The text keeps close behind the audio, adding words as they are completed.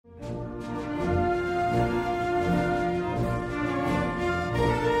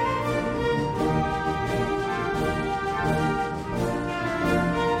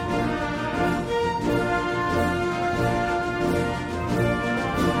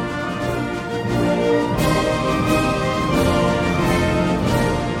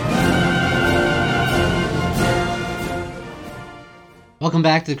Welcome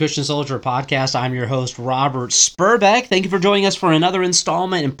back to the Christian Soldier Podcast. I'm your host, Robert Spurbeck. Thank you for joining us for another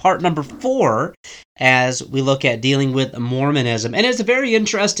installment in part number 4 as we look at dealing with Mormonism. And it's a very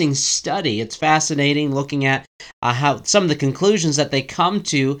interesting study. It's fascinating looking at how some of the conclusions that they come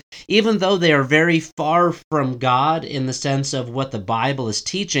to, even though they are very far from God in the sense of what the Bible is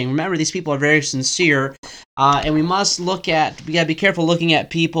teaching. Remember, these people are very sincere, and we got to be careful looking at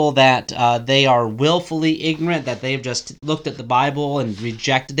people that they are willfully ignorant, that they've just looked at the Bible and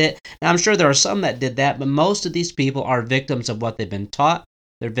rejected it. Now, I'm sure there are some that did that, but most of these people are victims of what they've been taught.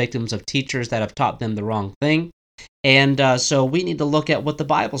 They're victims of teachers that have taught them the wrong thing. And so we need to look at what the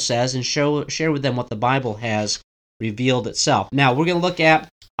Bible says and share with them what the Bible has revealed itself. Now, we're going to look at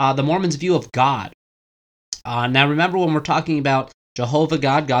the Mormons' view of God. Now, remember when we're talking about Jehovah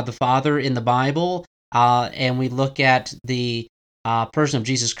God, God the Father in the Bible, and we look at the person of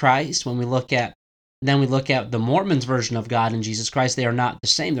Jesus Christ, then we look at the Mormons' version of God and Jesus Christ, they are not the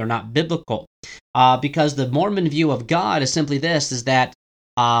same. They're not biblical. Because the Mormon view of God is simply this, is that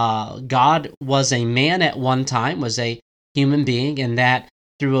God was a man at one time, was a human being, and that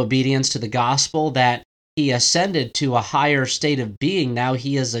through obedience to the gospel that he ascended to a higher state of being. Now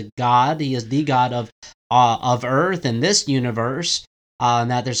he is a God. He is the God of earth and this universe, and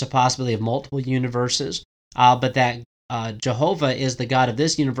that there's a possibility of multiple universes, but that Jehovah is the God of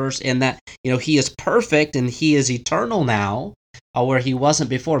this universe, and that he is perfect and he is eternal now, where he wasn't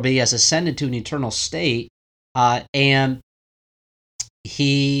before, but he has ascended to an eternal state, and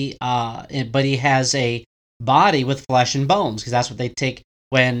he has a body with flesh and bones, because that's what they take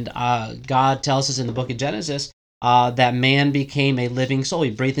when God tells us in the book of Genesis that man became a living soul.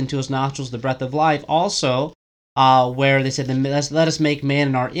 He breathed into his nostrils the breath of life. Also, where they said, let us make man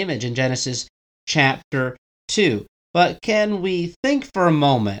in our image in Genesis chapter 2. But can we think for a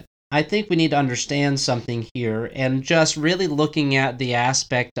moment? I think we need to understand something here, and just really looking at the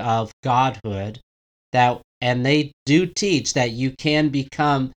aspect of godhood, and they do teach that you can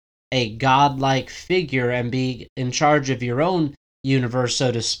become a godlike figure and be in charge of your own universe,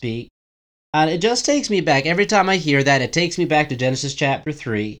 so to speak. And it just takes me back, every time I hear that, it takes me back to Genesis chapter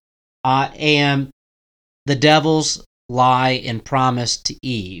 3, and the devil's lie and promise to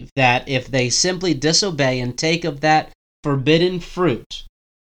Eve, that if they simply disobey and take of that forbidden fruit,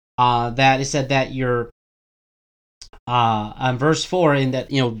 that it said that you're, on verse 4, in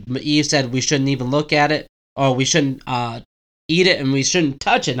that, Eve said we shouldn't even look at it, or we shouldn't eat it, and we shouldn't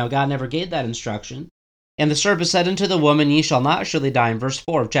touch it. Now, God never gave that instruction. And the serpent said unto the woman, Ye shall not surely die, in verse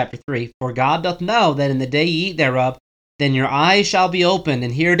 4 of chapter 3, For God doth know that in the day ye eat thereof, then your eyes shall be opened,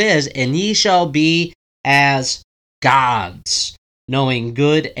 and here it is, and ye shall be as gods, knowing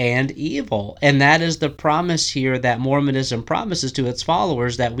good and evil. And that is the promise here that Mormonism promises to its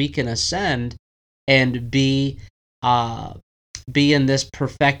followers, that we can ascend and be in this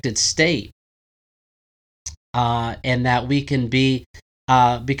perfected state, and that we can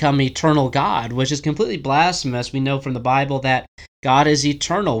become eternal God, which is completely blasphemous. We know from the Bible that God is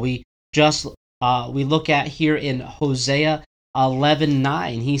eternal. We look at here in Hosea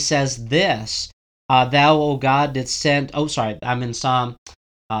 11:9. He says this, Thou, O God, didst send... Oh, sorry, I'm in Psalm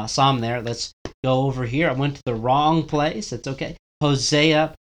there. Let's go over here. I went to the wrong place. It's okay.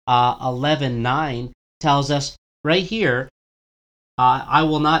 Hosea 11:9 tells us right here, I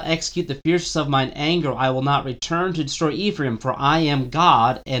will not execute the fierceness of mine anger. I will not return to destroy Ephraim, for I am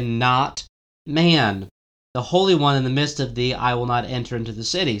God and not man. The Holy One in the midst of thee, I will not enter into the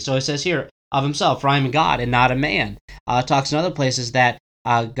city. So it says here of himself, for I am God and not a man. It talks in other places that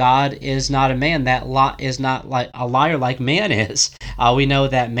God is not a man. That is not like a liar like man is. We know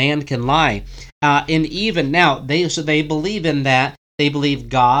that man can lie. And even now, they believe in that. They believe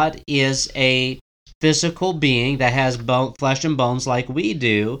God is a physical being that has flesh and bones like we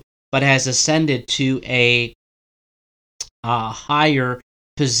do, but has ascended to a higher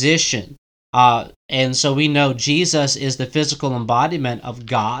position. And so we know Jesus is the physical embodiment of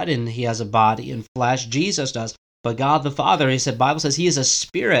God, and he has a body and flesh. Jesus does. But God the Father, Bible says he is a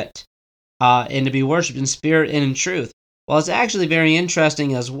spirit, and to be worshipped in spirit and in truth. Well, it's actually very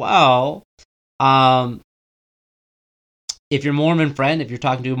interesting as well. If your Mormon friend, if you're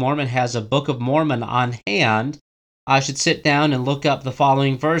talking to a Mormon, has a Book of Mormon on hand, I should sit down and look up the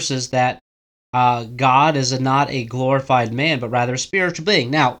following verses that God is not a glorified man, but rather a spiritual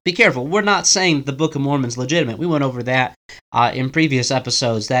being. Now, be careful. We're not saying the Book of Mormon is legitimate. We went over that in previous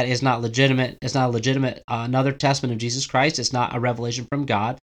episodes. That is not legitimate. It's not a legitimate another testament of Jesus Christ. It's not a revelation from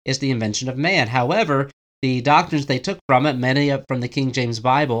God. It's the invention of man. However, the doctrines they took from it, many from the King James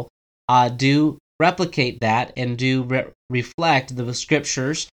Bible, do replicate that and do reflect the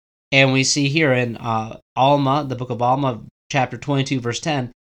scriptures. And we see here in Alma, the book of Alma, chapter 22, verse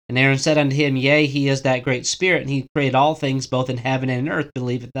 10, and Aaron said unto him, Yea, he is that great spirit, and he created all things both in heaven and in earth.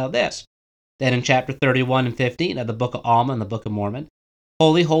 Believest thou this? Then in chapter 31 and 15 of the book of Alma and the book of Mormon,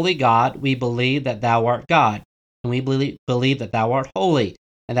 Holy, holy God, we believe that thou art God, and we believe that thou art holy,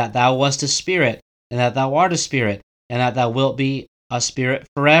 and that thou wast a spirit, and that thou art a spirit, and that thou wilt be a spirit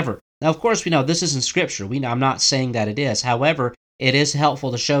forever. Now, of course, we know this isn't scripture. I'm not saying that it is. However, it is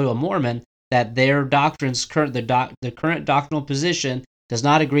helpful to show a Mormon that their doctrines, the current doctrinal position, does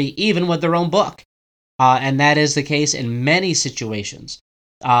not agree even with their own book. And that is the case in many situations.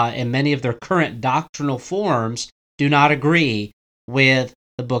 And many of their current doctrinal forms do not agree with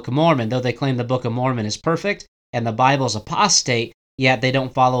the Book of Mormon, though they claim the Book of Mormon is perfect and the Bible is apostate, yet they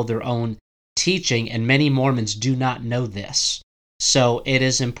don't follow their own teaching, and many Mormons do not know this. So it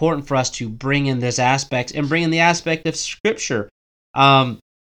is important for us to bring in this aspect and bring in the aspect of Scripture.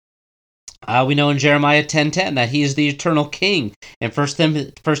 We know in Jeremiah 10:10 that he is the eternal king. In 1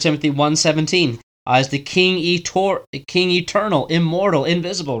 Timothy 1:17 is the king eternal, immortal,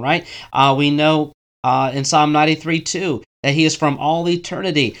 invisible, right? We know in Psalm 93:2 that he is from all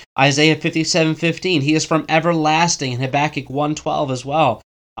eternity. Isaiah 57:15, he is from everlasting. And Habakkuk 1:12 as well.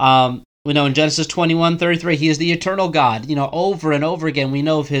 We know in Genesis 21:33, he is the eternal God. Over and over again, we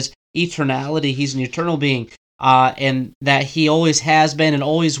know of his eternality. He's an eternal being, and that he always has been and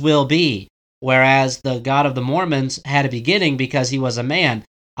always will be. Whereas the God of the Mormons had a beginning because he was a man.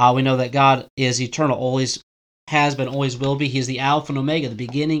 We know that God is eternal, always has been, always will be. He is the Alpha and Omega, the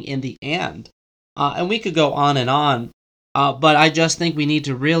beginning and the end. And we could go on and on, but I just think we need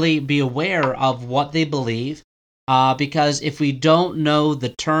to really be aware of what they believe, because if we don't know the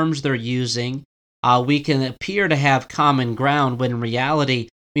terms they're using, we can appear to have common ground when in reality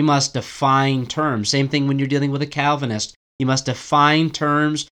we must define terms. Same thing when you're dealing with a Calvinist. You must define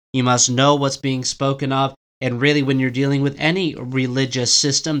terms. You must know what's being spoken of. And really, when you're dealing with any religious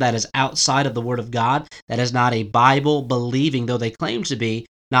system that is outside of the Word of God, that is not a Bible-believing, though they claim to be,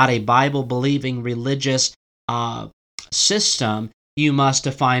 not a Bible-believing religious system, you must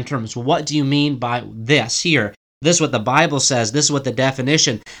define terms. What do you mean by this here? This is what the Bible says. This is what the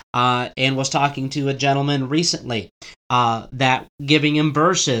definition. And was talking to a gentleman recently that giving him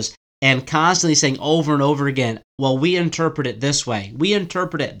verses and constantly saying over and over again, well, we interpret it this way. We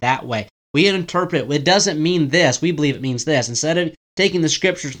interpret it that way. We interpret it. It doesn't mean this. We believe it means this. Instead of taking the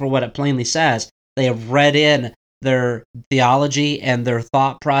scriptures for what it plainly says, they have read in their theology and their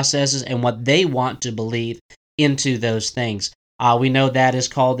thought processes and what they want to believe into those things. We know that is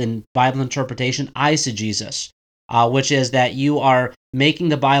called in Bible interpretation eisegesis, which is that you are making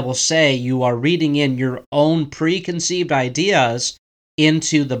the Bible say, you are reading in your own preconceived ideas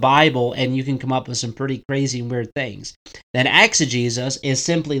into the Bible, and you can come up with some pretty crazy and weird things. Then exegesis is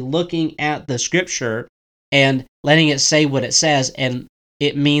simply looking at the scripture and letting it say what it says, and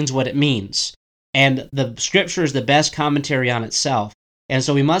it means what it means. And the scripture is the best commentary on itself. And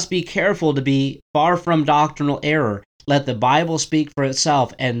so we must be careful to be far from doctrinal error. Let the Bible speak for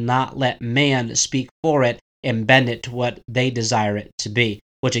itself and not let man speak for it and bend it to what they desire it to be,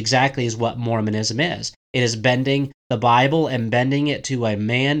 which exactly is what Mormonism is. It is bending the Bible and bending it to a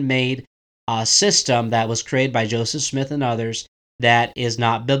man-made system that was created by Joseph Smith and others that is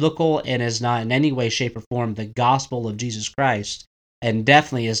not biblical and is not in any way, shape, or form the gospel of Jesus Christ, and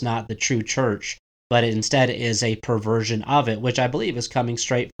definitely is not the true church, but instead is a perversion of it, which I believe is coming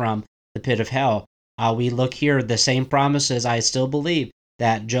straight from the pit of hell. We look here, the same promises. I still believe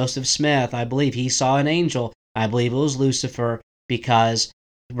that Joseph Smith, I believe he saw an angel. I believe it was Lucifer, because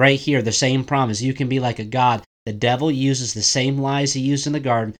right here, the same promise, you can be like a god. The devil uses the same lies he used in the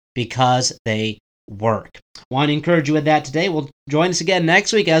garden because they work. Want to encourage you with that today. We'll join us again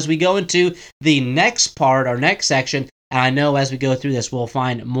next week as we go into the next part, our next section. And I know as we go through this, we'll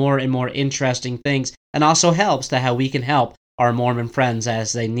find more and more interesting things, and also helps to how we can help our Mormon friends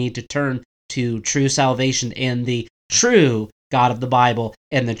as they need to turn to true salvation in the true God of the Bible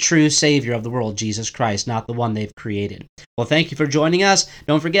and the true Savior of the world, Jesus Christ, not the one they've created. Well, thank you for joining us.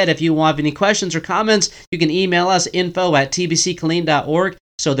 Don't forget, if you have any questions or comments, you can email us info@tbccolleen.org.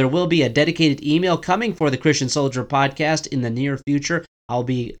 So there will be a dedicated email coming for the Christian Soldier podcast in the near future. I'll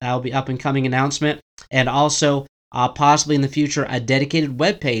be up and coming announcement, and also possibly in the future a dedicated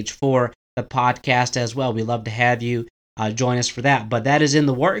webpage for the podcast as well. We'd love to have you join us for that. But that is in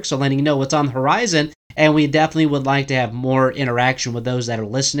the works, so letting you know what's on the horizon. And we definitely would like to have more interaction with those that are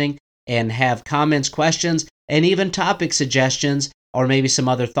listening and have comments, questions, and even topic suggestions, or maybe some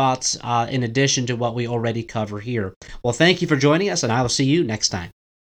other thoughts in addition to what we already cover here. Well, thank you for joining us, and I will see you next time.